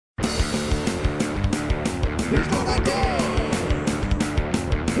He's motherfucking!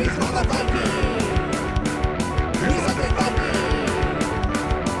 He's motherfucking! He's a big Viking!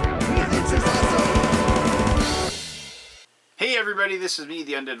 He thinks he's awesome! Hey everybody, this is me,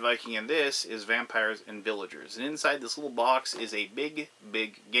 the Undead Viking, and this is Vampires and Villagers. And inside this little box is a big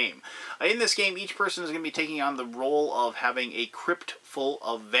game. In this game, each person is going to be taking on the role of having a crypt full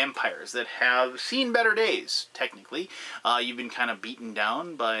of vampires that have seen better days, technically. You've been kind of beaten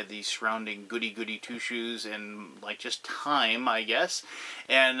down by the surrounding goody-goody two-shoes and, like, just time, I guess.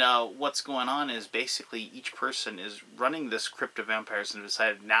 And what's going on is basically each person is running this crypt of vampires and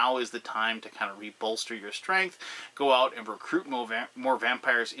decided now is the time to kind of rebolster your strength, go out and recruit more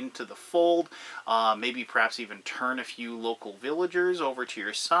vampires into the fold, maybe perhaps even turn a few local villagers over to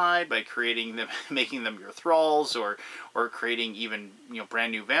your side by creating them, making them your thralls, or creating even, you know,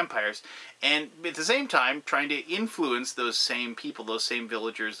 brand new vampires, and at the same time trying to influence those same people, those same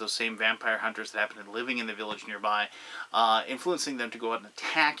villagers, those same vampire hunters that happen to be living in the village nearby, influencing them to go out and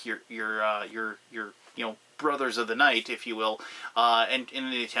attack your you know, brothers of the night, if you will, and in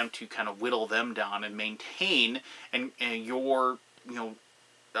an attempt to kind of whittle them down and maintain and your, you know,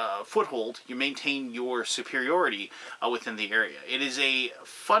 foothold, you maintain your superiority within the area. It is a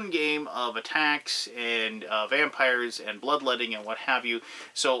fun game of attacks and vampires and bloodletting and what have you.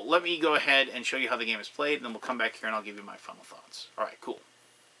 So let me go ahead and show you how the game is played, and then we'll come back here and I'll give you my final thoughts. Alright, cool.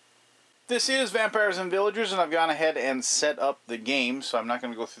 This is Vampires and Villagers, and I've gone ahead and set up the game, so I'm not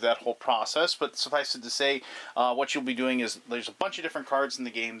going to go through that whole process, but suffice it to say, what you'll be doing is there's a bunch of different cards in the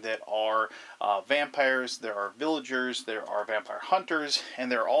game that are vampires, there are villagers, there are vampire hunters,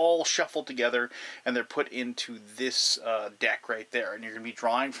 and they're all shuffled together, and they're put into this deck right there, and you're going to be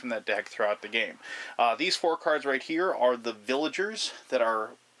drawing from that deck throughout the game. These four cards right here are the villagers that are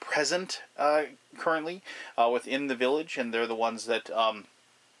present currently within the village, and they're the ones that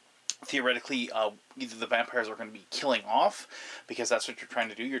theoretically, either the vampires are going to be killing off, because that's what you're trying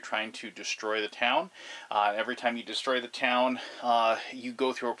to do. You're trying to destroy the town. Every time you destroy the town, you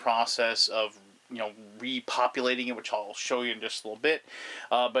go through a process of, you know, repopulating it, which I'll show you in just a little bit.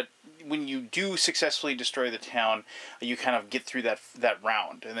 But when you do successfully destroy the town, you kind of get through that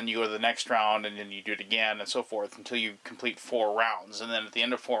round, and then you go to the next round, and then you do it again, and so forth, until you complete 4 rounds. And then at the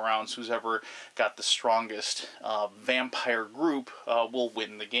end of 4 rounds, who's ever got the strongest vampire group will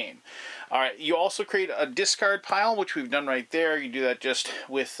win the game. Alright, you also create a discard pile, which we've done right there. You do that just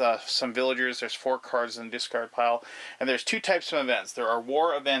with some villagers. There's 4 cards in the discard pile, and there's 2 types of events. There are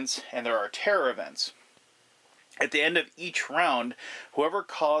war events, and there are terror events. At the end of each round, whoever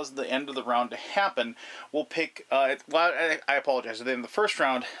caused the end of the round to happen will pick, well, I apologize, at the end of the first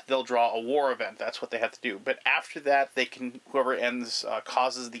round, they'll draw a war event. That's what they have to do. But after that, they can, whoever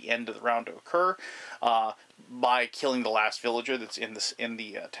causes the end of the round to occur by killing the last villager that's in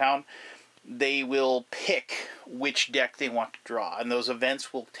the town, they will pick which deck they want to draw, and those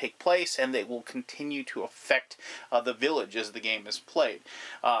events will take place, and they will continue to affect the village as the game is played.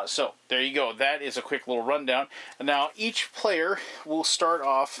 So there you go. That is a quick little rundown. And now each player will start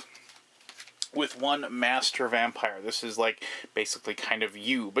off with 1 master vampire. This is like basically kind of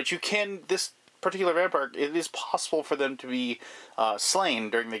you, but you can, this particular vampire, it is possible for them to be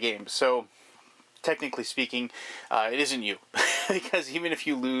slain during the game. So technically speaking, it isn't you, because even if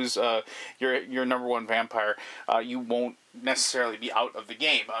you lose your number 1 vampire, you won't necessarily be out of the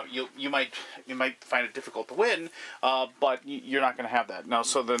game. You might find it difficult to win, but you're not going to have that. Now,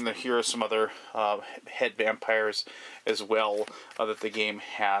 so then here are some other head vampires as well that the game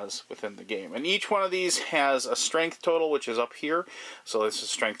has within the game, and each one of these has a strength total, which is up here. So this is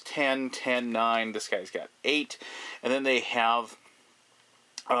strength 10, 10, 9. This guy's got 8, and then they have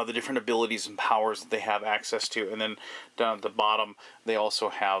the different abilities and powers that they have access to. And then down at the bottom, they also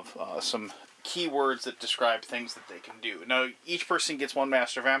have some keywords that describe things that they can do. Now, each person gets 1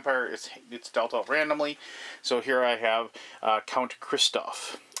 master vampire. It's dealt out randomly. So here I have Count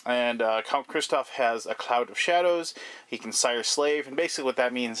Christoph. And Count Christoph has a cloud of shadows. He can sire slave, and basically what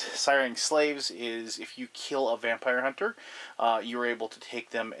that means, siring slaves, is if you kill a vampire hunter, you're able to take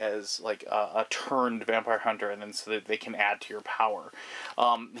them as like a turned vampire hunter, and then so that they can add to your power.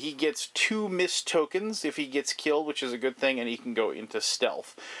 He gets 2 mist tokens if he gets killed, which is a good thing, and he can go into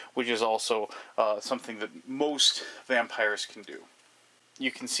stealth, which is also something that most vampires can do. You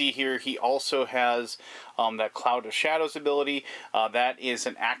can see here he also has that Cloud of Shadows ability. That is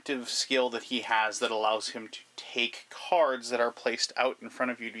an active skill that he has that allows him to take cards that are placed out in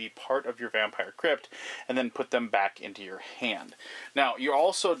front of you to be part of your vampire crypt and then put them back into your hand. Now, you're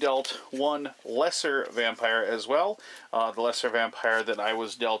also dealt one lesser vampire as well. The lesser vampire that I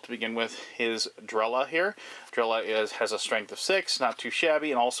was dealt to begin with is Drella here. Drella has a strength of 6, not too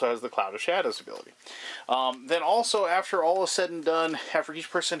shabby, and also has the Cloud of Shadows ability. Then also, after all is said and done, after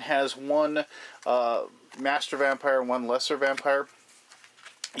each person has one master vampire and one lesser vampire,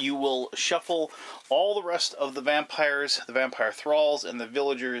 you will shuffle all the rest of the vampires, the vampire thralls, and the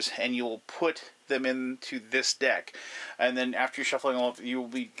villagers, and you will put them into this deck. And then after you're shuffling all of, you'll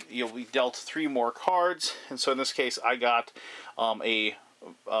be dealt 3 more cards. And so in this case, I got a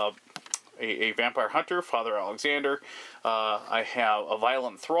vampire hunter, Father Alexander. I have a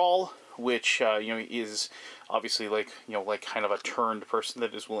violent thrall, which is obviously like kind of a turned person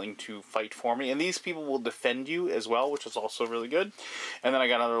that is willing to fight for me, and these people will defend you as well, which is also really good. And then I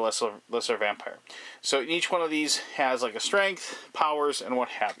got another lesser vampire. So each one of these has like a strength, powers, and what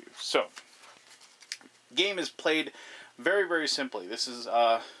have you. So game is played very, very simply. This is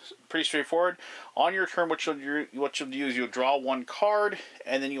pretty straightforward. On your turn, what you'll do is you'll draw 1 card,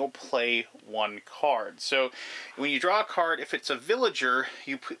 and then you'll play 1 card. So when you draw a card, if it's a villager,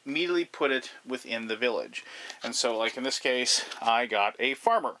 you immediately put it within the village. And so, like in this case, I got a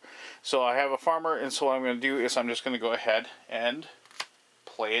farmer. So I have a farmer, and so what I'm going to do is I'm just going to go ahead and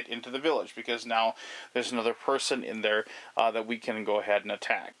play it into the village, because now there's another person in there that we can go ahead and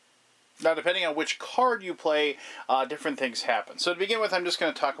attack. Now, depending on which card you play, different things happen. So to begin with, I'm just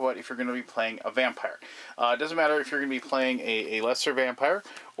going to talk about if you're going to be playing a vampire. It doesn't matter if you're going to be playing a lesser vampire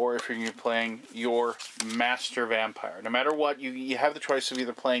or if you're going to be playing your master vampire. No matter what, you have the choice of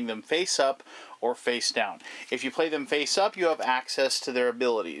either playing them face up or face down. If you play them face up, you have access to their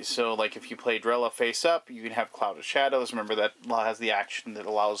abilities. So like if you play Drella face up, you can have Cloud of Shadows. Remember, that has the action that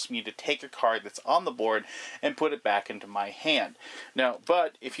allows me to take a card that's on the board and put it back into my hand. Now,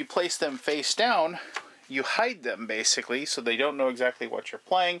 but if you place them face down, you hide them basically so they don't know exactly what you're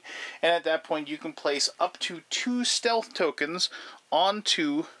playing, and at that point you can place up to 2 stealth tokens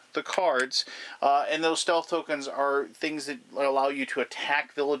onto the cards, and those stealth tokens are things that allow you to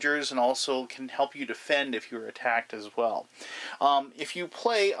attack villagers and also can help you defend if you're attacked as well. If you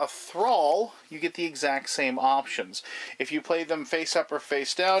play a thrall, you get the exact same options. If you play them face up or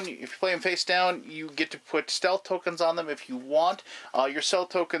face down, if you play them face down, you get to put stealth tokens on them if you want. Your stealth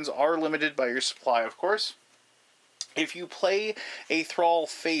tokens are limited by your supply, of course. If you play a thrall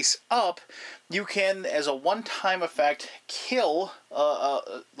face up, you can, as a one-time effect, kill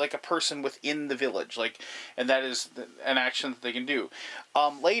like a person within the village, and that is an action that they can do.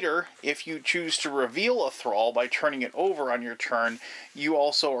 Later, if you choose to reveal a thrall by turning it over on your turn, you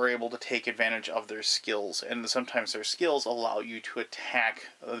also are able to take advantage of their skills, and sometimes their skills allow you to attack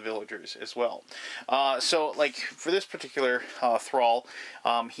the villagers as well. So, like for this particular thrall,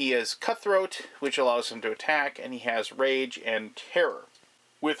 he has Cutthroat, which allows him to attack, and he has Rage and Terror.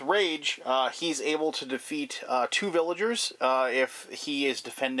 With Rage, he's able to defeat 2 villagers if he is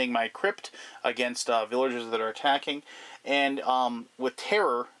defending my crypt against villagers that are attacking. And with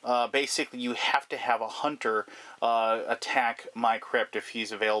Terror, basically you have to have a hunter attack my crypt if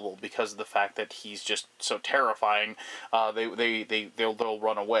he's available, because of the fact that he's just so terrifying. They'll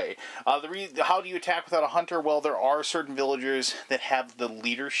run away. How do you attack without a hunter? Well, there are certain villagers that have the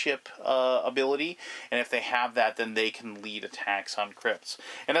leadership ability, and if they have that, then they can lead attacks on crypts.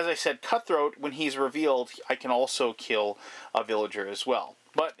 And as I said, Cutthroat, when he's revealed, I can also kill a villager as well.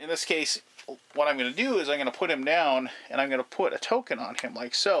 But in this case, what I'm going to do is I'm going to put him down, and I'm going to put a token on him,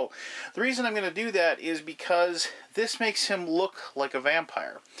 like so. The reason I'm going to do that is because this makes him look like a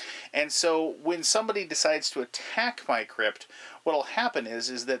vampire. And so when somebody decides to attack my crypt, what will happen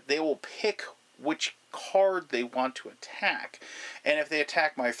is that they will pick which card they want to attack. And if they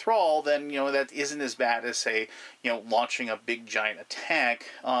attack my thrall, then, that isn't as bad as, say, launching a big giant attack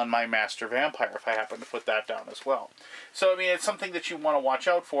on my master vampire, if I happen to put that down as well. So, I mean, it's something that you want to watch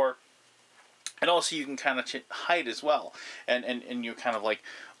out for. And also you can kind of hide as well, and you kind of like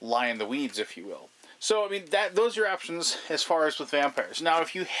lie in the weeds, if you will. So, I mean, those are your options as far as with vampires. Now,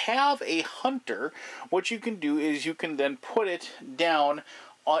 if you have a hunter, what you can do is you can then put it down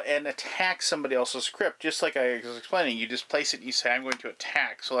and attack somebody else's crypt. Just like I was explaining, you just place it and you say, I'm going to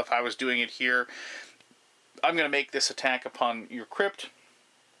attack. So if I was doing it here, I'm going to make this attack upon your crypt.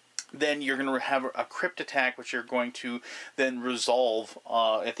 Then you're going to have a crypt attack, which you're going to then resolve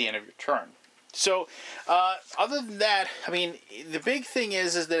at the end of your turn. So, other than that, I mean, the big thing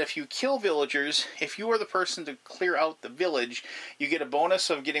is that if you kill villagers, if you are the person to clear out the village, you get a bonus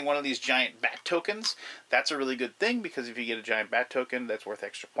of getting one of these giant bat tokens. That's a really good thing, because if you get a giant bat token, that's worth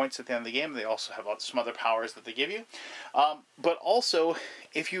extra points at the end of the game. They also have some other powers that they give you. But also,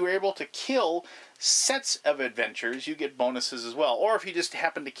 if you are able to kill sets of adventurers, you get bonuses as well. Or if you just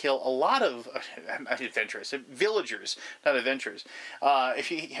happen to kill a lot of adventurers, villagers, not adventurers.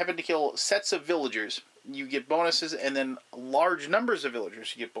 If you happen to kill sets of villagers, you get bonuses, and then large numbers of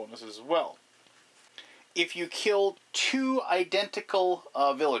villagers, you get bonuses as well. If you kill two identical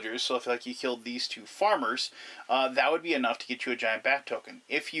villagers, so if like you killed these two farmers, that would be enough to get you a giant bat token.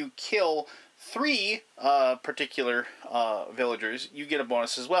 If you kill three particular villagers, you get a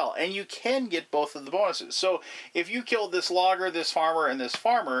bonus as well. And you can get both of the bonuses. So if you killed this logger, this farmer, and this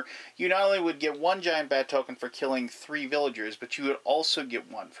farmer, you not only would get one giant bat token for killing three villagers, but you would also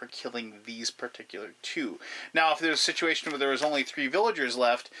get one for killing these particular two. Now, if there's a situation where there was only three villagers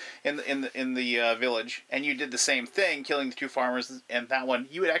left in the village, and you did the same thing, killing the two farmers and that one,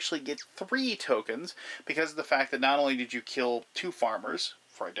 you would actually get 3 tokens, because of the fact that not only did you kill 2 farmers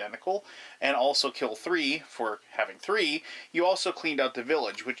for identical, and also kill 3 for having 3, you also cleaned out the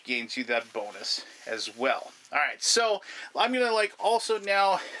village, which gains you that bonus as well. Alright, so I'm going to also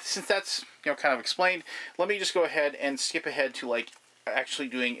now, since that's kind of explained, let me just go ahead and skip ahead to actually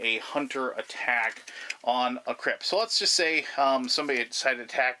doing a hunter attack on a crypt. So let's just say somebody decided to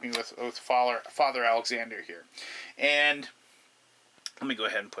attack me with Father Alexander here. And let me go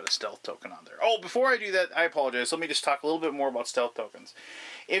ahead and put a stealth token on there. Oh, before I do that, I apologize. Let me just talk a little bit more about stealth tokens.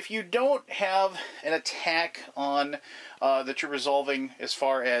 If you don't have an attack on that you're resolving, as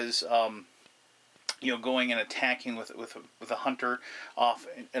far as going and attacking with a hunter off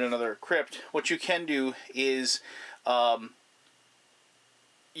in another crypt, what you can do is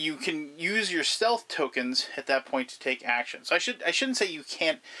you can use your stealth tokens at that point to take action. So I shouldn't say you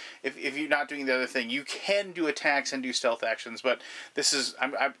can't, if you're not doing the other thing. You can do attacks and do stealth actions, but this is,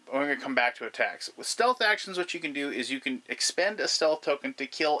 I'm going to come back to attacks. With stealth actions, what you can do is you can expend a stealth token to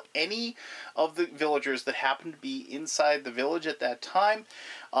kill any of the villagers that happen to be inside the village at that time,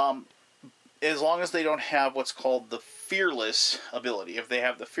 as long as they don't have what's called the fearless ability. If they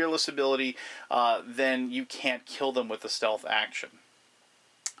have the fearless ability, then you can't kill them with a stealth action.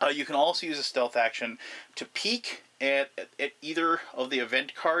 You can also use a stealth action to peek at either of the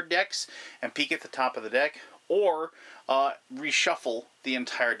event card decks and peek at the top of the deck, or reshuffle the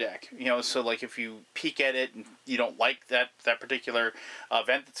entire deck. So if you peek at it and you don't like that particular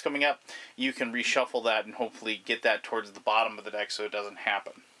event that's coming up, you can reshuffle that and hopefully get that towards the bottom of the deck so it doesn't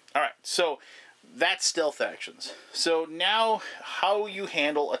happen. Alright, so that's stealth actions. So now, how you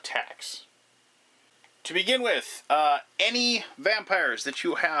handle attacks. To begin with, any vampires that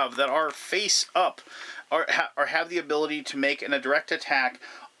you have that are face up or have the ability to make a direct attack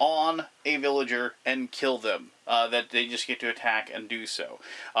on a villager and kill them, that they just get to attack and do so.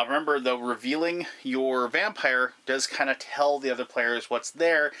 Remember, though, revealing your vampire does kind of tell the other players what's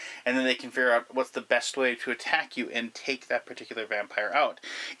there, and then they can figure out what's the best way to attack you and take that particular vampire out.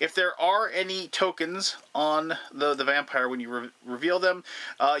 If there are any tokens on the vampire when you reveal them,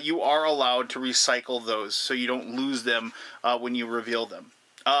 you are allowed to recycle those, so you don't lose them when you reveal them.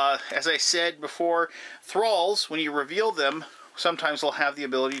 As I said before, thralls, when you reveal them, sometimes they'll have the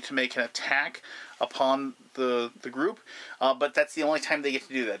ability to make an attack upon the group, but that's the only time they get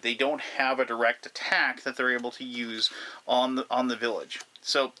to do that. They don't have a direct attack that they're able to use on the village.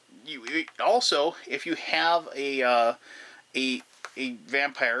 So you also, if you have a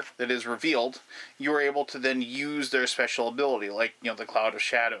vampire that is revealed, you're able to then use their special ability, like the Cloud of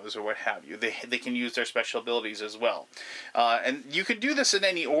Shadows or what have you. They can use their special abilities as well, and you can do this in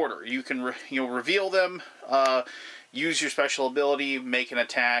any order. You can reveal them. Use your special ability, make an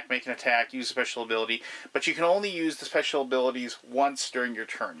attack, use a special ability, but you can only use the special abilities once during your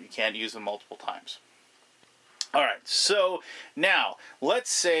turn. You can't use them multiple times. Alright, so now, let's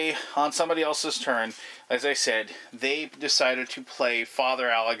say on somebody else's turn, as I said, they decided to play Father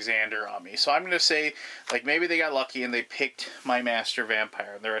Alexander on me. So I'm going to say, maybe they got lucky and they picked my Master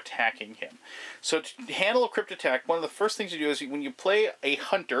Vampire and they're attacking him. So to handle a crypt attack, one of the first things you do is when you play a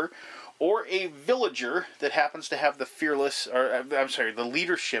hunter or a villager that happens to have the fearless, or the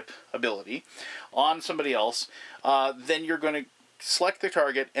leadership ability on somebody else, then you're going to select the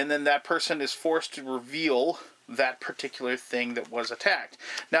target, and then that person is forced to reveal that particular thing that was attacked.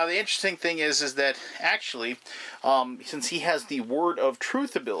 Now, the interesting thing is that actually, since he has the Word of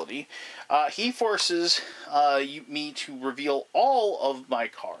Truth ability, he forces me to reveal all of my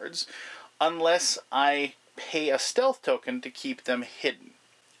cards unless I pay a stealth token to keep them hidden.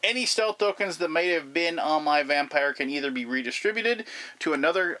 Any stealth tokens that may have been on my vampire can either be redistributed to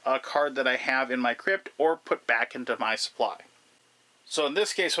another card that I have in my crypt or put back into my supply. So in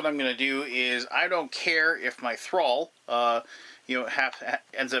this case, what I'm going to do is I don't care if my thrall,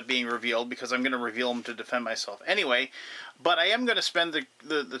 ends up being revealed, because I'm going to reveal him to defend myself anyway. But I am going to spend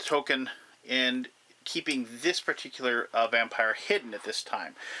the token and keeping this particular vampire hidden at this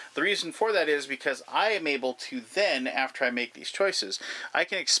time. The reason for that is because I am able to then, after I make these choices, I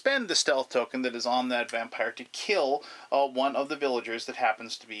can expend the stealth token that is on that vampire to kill one of the villagers that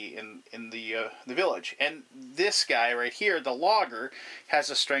happens to be in the village. And this guy right here, the logger, has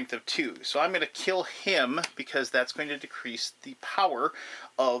a strength of 2. So I'm going to kill him because that's going to decrease the power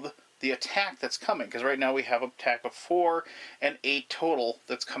of the attack that's coming. Because right now we have an attack of 4 and 8 total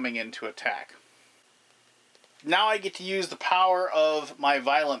that's coming in to attack. Now I get to use the power of my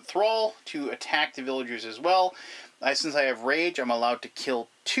Violent Thrall to attack the villagers as well. Since I have Rage, I'm allowed to kill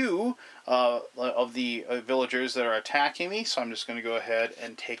 2 of the villagers that are attacking me. So I'm just going to go ahead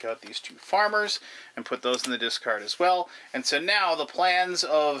and take out these 2 farmers and put those in the discard as well. And so now the plans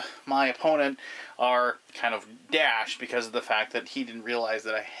of my opponent are kind of dashed because of the fact that he didn't realize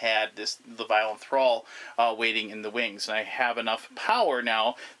that I had the Violent Thrall waiting in the wings. And I have enough power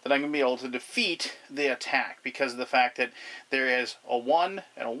now that I'm going to be able to defeat the attack because of the fact that there is a 1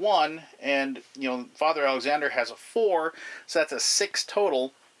 and a 1, and Father Alexander has a 4, so that's a 6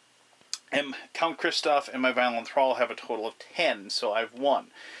 total. And Count Christoph and my Violent Thrall have a total of 10, so I've won.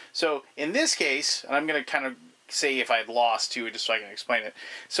 So in this case, and I'm going to kind of say if I'd lost too, just so I can explain it.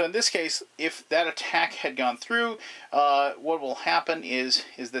 So in this case, if that attack had gone through, what will happen is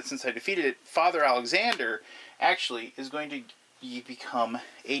that since I defeated it, Father Alexander actually is going to become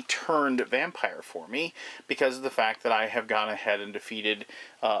a turned vampire for me because of the fact that I have gone ahead and defeated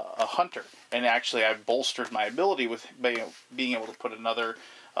a hunter. And actually I've bolstered my ability with being able to put another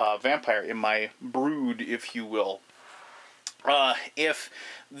vampire in my brood, if you will. If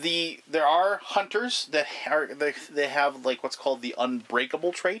there are hunters that they have like what's called the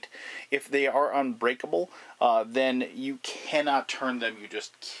unbreakable trait. If they are unbreakable, then you cannot turn them, you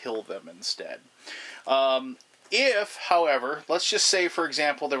just kill them instead. If, however, let's just say, for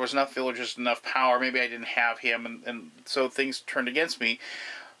example, there was enough villagers, enough power, maybe I didn't have him, and so things turned against me,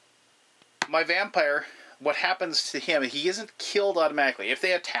 my vampire, what happens to him, he isn't killed automatically. If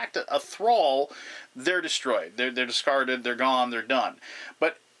they attacked a thrall, they're destroyed. They're discarded, they're gone, they're done.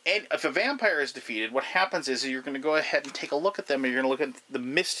 But if a vampire is defeated, what happens is you're going to go ahead and take a look at them, and you're going to look at the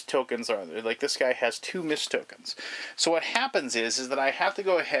mist tokens are there. Like this guy has 2 mist tokens. So what happens is that I have to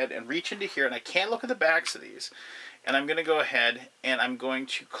go ahead and reach into here, and I can't look at the backs of these. And I'm going to go ahead and I'm going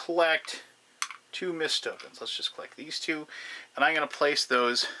to collect 2 mist tokens. Let's just collect these 2, and I'm going to place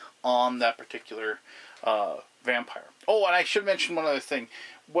those on that particular vampire. Oh, and I should mention one other thing.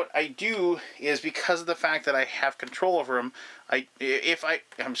 What I do is, because of the fact that I have control over him, if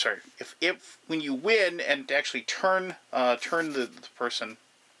when you win and actually turn the person,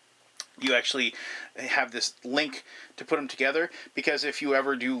 you actually have this link to put them together, because if you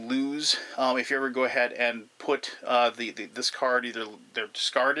ever do lose, if you ever go ahead and put this card, either they're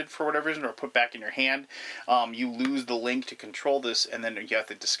discarded for whatever reason or put back in your hand, you lose the link to control this, and then you have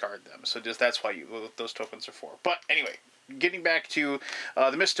to discard them. So that's why those tokens are for. But anyway, getting back to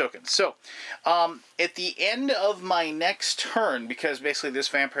the mist tokens. So at the end of my next turn, because basically this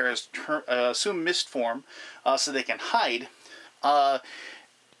vampire has assumed mist form so they can hide,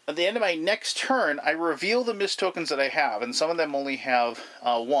 at the end of my next turn, I reveal the mist tokens that I have, and some of them only have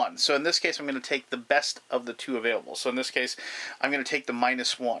 1. So in this case, I'm going to take the best of the 2 available. So in this case, I'm going to take the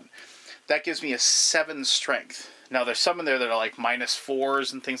 -1. That gives me a 7 strength. Now, there's some in there that are like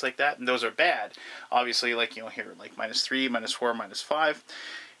 -4s and things like that, and those are bad. Obviously, like, here, like -3, -4, -5.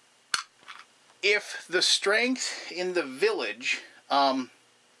 If the strength in the village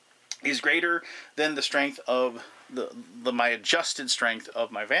is greater than the strength of my adjusted strength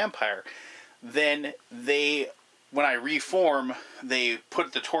of my vampire, then when I reform, they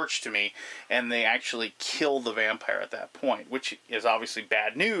put the torch to me, and they actually kill the vampire at that point, which is obviously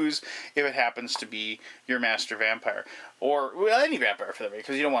bad news if it happens to be your master vampire, or any vampire for that matter,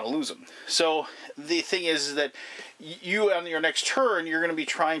 because you don't want to lose them. So the thing is that you, on your next turn, you're going to be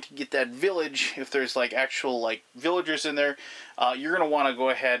trying to get that village. If there's like actual like villagers in there, you're going to want to go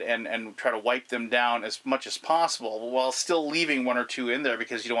ahead and try to wipe them down as much as possible, while still leaving 1 or 2 in there,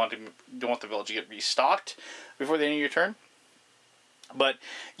 because you don't want the village to get restocked before the end of your turn. But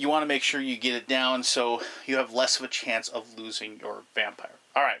you want to make sure you get it down so you have less of a chance of losing your vampire.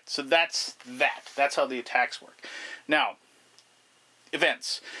 Alright, so that's that. That's how the attacks work. Now,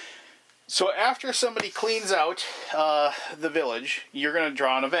 events. So after somebody cleans out the village, you're going to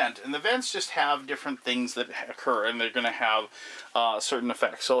draw an event. And the events just have different things that occur, and they're going to have certain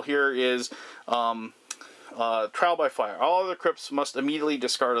effects. So here is trial by fire. All other crypts must immediately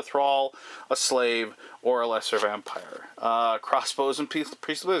discard a thrall, a slave, or a lesser vampire. Crossbows and priestly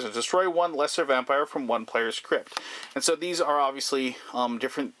blizzards. Destroy one lesser vampire from one player's crypt. And so these are obviously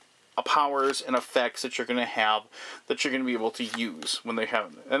different powers and effects that you're going to have that you're going to be able to use when they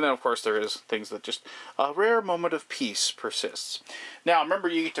have them. And then, of course, there is things that just a rare moment of peace persists. Now, remember,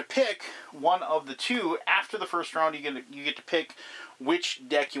 you get to pick one of the two. After the first round, you get to pick which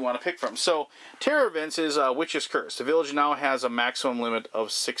deck you want to pick from. So, Terror Events is Witch's Curse. The village now has a maximum limit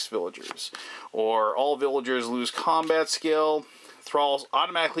of 6 villagers. Or all villagers lose combat skill. Thralls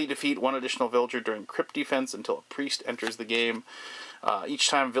automatically defeat one additional villager during crypt defense until a priest enters the game. Each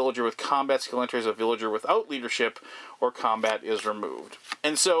time a villager with combat skill enters, a villager without leadership or combat is removed.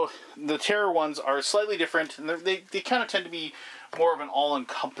 And so the terror ones are slightly different, and they kind of tend to be more of an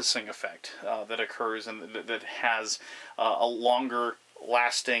all-encompassing effect that occurs and that has a longer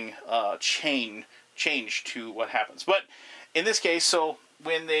lasting change to what happens. But in this case, so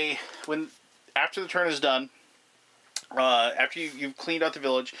when after the turn is done, after you've cleaned out the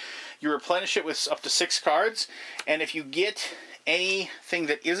village, you replenish it with up to 6 cards, and if you get anything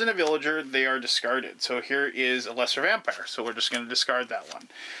that isn't a villager, they are discarded. So here is a lesser vampire, so we're just going to discard that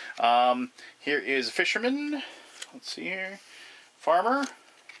one. Here is a fisherman. Let's see here. Farmer.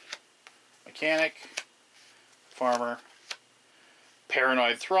 Mechanic. Farmer.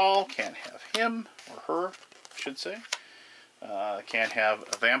 Paranoid thrall. Can't have him, or her, I should say. Can't have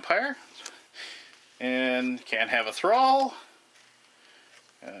a vampire. And can't have a thrall.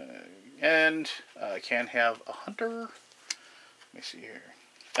 And can't have a hunter. Let me see here.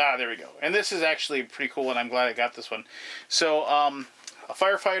 Ah, there we go. And this is actually pretty cool, and I'm glad I got this one. So, a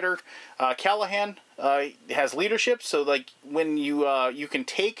firefighter, Callahan, has leadership. So, like, when you can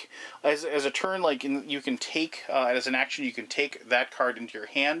take, as a turn, like, you can take, as an action, you can take that card into your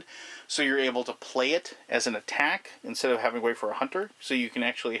hand. So you're able to play it as an attack instead of having to wait for a hunter. So you can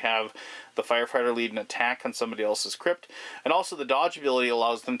actually have the firefighter lead an attack on somebody else's crypt. And also the dodge ability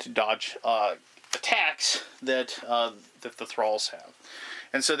allows them to dodge attacks that the thralls have.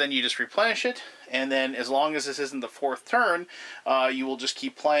 And so then you just replenish it, and then as long as this isn't the 4th turn, you will just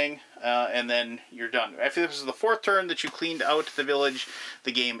keep playing, and then you're done. If this is the 4th turn that you cleaned out the village,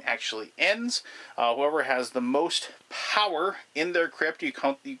 the game actually ends. Whoever has the most power in their crypt, you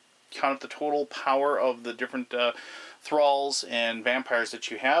count the total power of the different thralls and vampires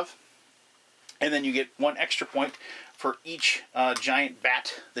that you have, and then you get 1 extra point for each giant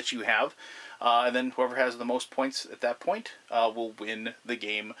bat that you have. And then whoever has the most points at that point will win the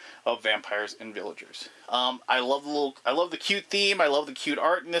game of Vampires and Villagers. I love the cute theme. I love the cute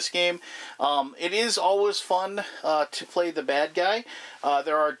art in this game. It is always fun to play the bad guy.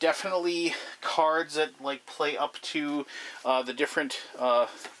 There are definitely cards that like play up to the different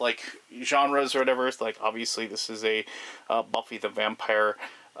like genres or whatever. It's like obviously this is a Buffy the Vampire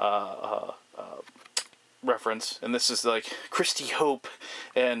reference, and this is like Christy Hope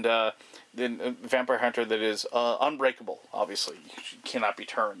and the Vampire Hunter that is unbreakable, obviously. You cannot be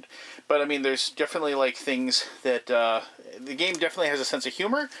turned. But, I mean, there's definitely, like, things that... the game definitely has a sense of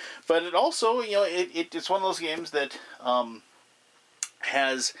humor, but it also, you know, it's one of those games that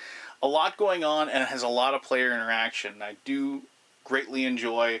has a lot going on and it has a lot of player interaction. I do greatly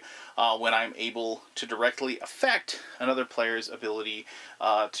enjoy when I'm able to directly affect another player's ability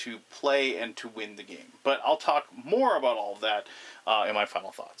to play and to win the game. But I'll talk more about all of that in my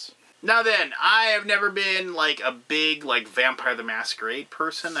final thoughts. Now then, I have never been, like, a big, like, Vampire the Masquerade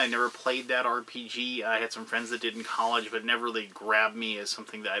person. I never played that RPG. I had some friends that did in college, but it never really grabbed me as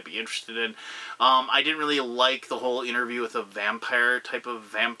something that I'd be interested in. I didn't really like the whole interview with a vampire type of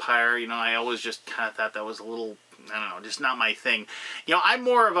vampire. You know, I always just kind of thought that was a little... I don't know, just not my thing. You know, I'm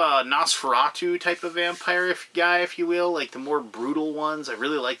more of a Nosferatu type of vampire guy, if you will. Like, the more brutal ones. I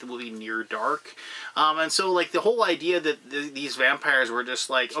really like the movie Near Dark. And so, like, the whole idea that these vampires were just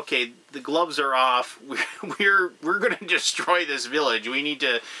like, okay, the gloves are off. We're going to destroy this village. We need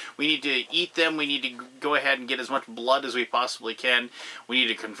to eat them. We need to go ahead and get as much blood as we possibly can. We need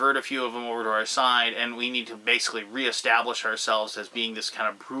to convert a few of them over to our side, and we need to basically reestablish ourselves as being this kind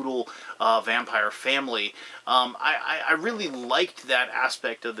of brutal vampire family. I really liked that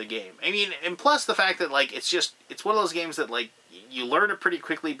aspect of the game. I mean, and plus the fact that, like, it's one of those games that, like, you learn it pretty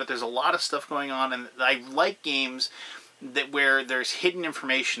quickly, but there's a lot of stuff going on, and I like games that where there's hidden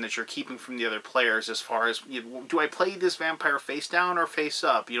information that you're keeping from the other players as far as, do I play this vampire face down or face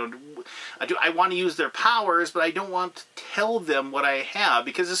up? Do I want to use their powers, but I don't want to tell them what I have,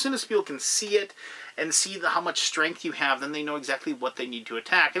 because as soon as people can see it and see how much strength you have, then they know exactly what they need to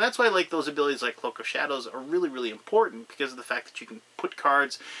attack. And that's why those abilities like Cloak of Shadows are really, really important, because of the fact that you can put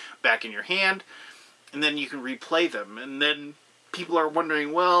cards back in your hand and then you can replay them. And then people are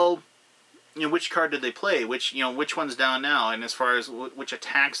wondering, well, which card did they play? Which one's down now? And as far as which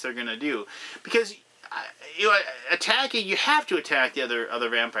attacks they're going to do. Because, attacking, you have to attack the other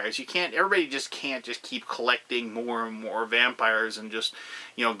vampires. You can't, everybody can't just keep collecting more and more vampires and just,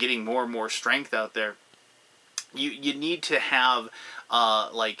 getting more and more strength out there. You need to have,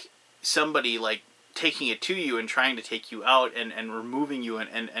 somebody, taking it to you and trying to take you out and removing you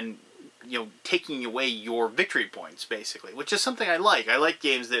and taking away your victory points, basically, which is something I like. I like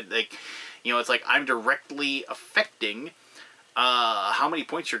games that, it's like I'm directly affecting how many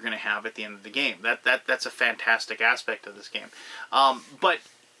points you're going to have at the end of the game. That's a fantastic aspect of this game. But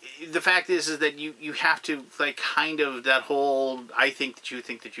the fact is that you have to, kind of that whole I think that you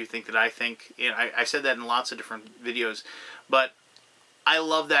think that you think that I think. I said that in lots of different videos, but I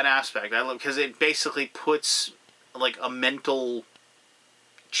love that aspect. I love, because it basically puts a mental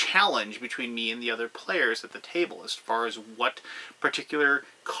challenge between me and the other players at the table as far as what particular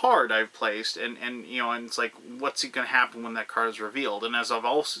card I've placed, and it's like, what's going to happen when that card is revealed. And as I've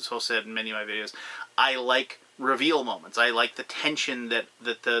also said in many of my videos, I like reveal moments. I like the tension that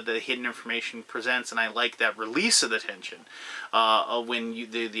the hidden information presents, and I like that release of the tension when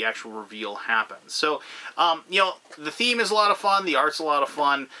the actual reveal happens. So, the theme is a lot of fun. The art's a lot of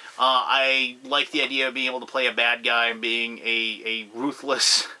fun. I like the idea of being able to play a bad guy and being a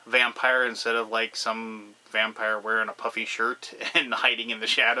ruthless vampire instead of some vampire wearing a puffy shirt and hiding in the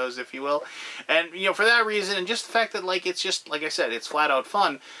shadows, if you will. And, for that reason, and just the fact that, it's just, like I said, it's flat out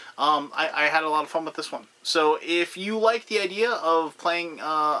fun, I had a lot of fun with this one. So if you like the idea of playing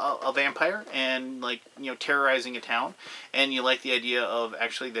a vampire and, terrorizing a town, and you like the idea of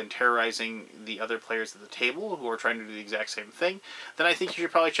actually then terrorizing the other players at the table who are trying to do the exact same thing, then I think you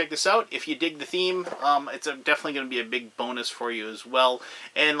should probably check this out. If you dig the theme, it's definitely going to be a big bonus for you as well.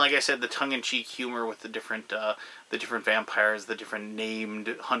 And like I said, the tongue-in-cheek humor with the different vampires, the different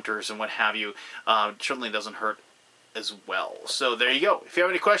named hunters and what have you, certainly doesn't hurt as well. So there you go. If you have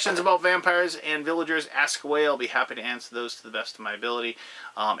any questions about vampires and villagers, ask away. I'll be happy to answer those to the best of my ability.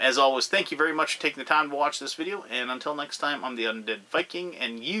 As always, thank you very much for taking the time to watch this video, and until next time, I'm the Undead Viking,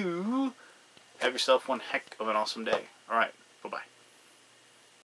 and you have yourself one heck of an awesome day. Alright, bye-bye.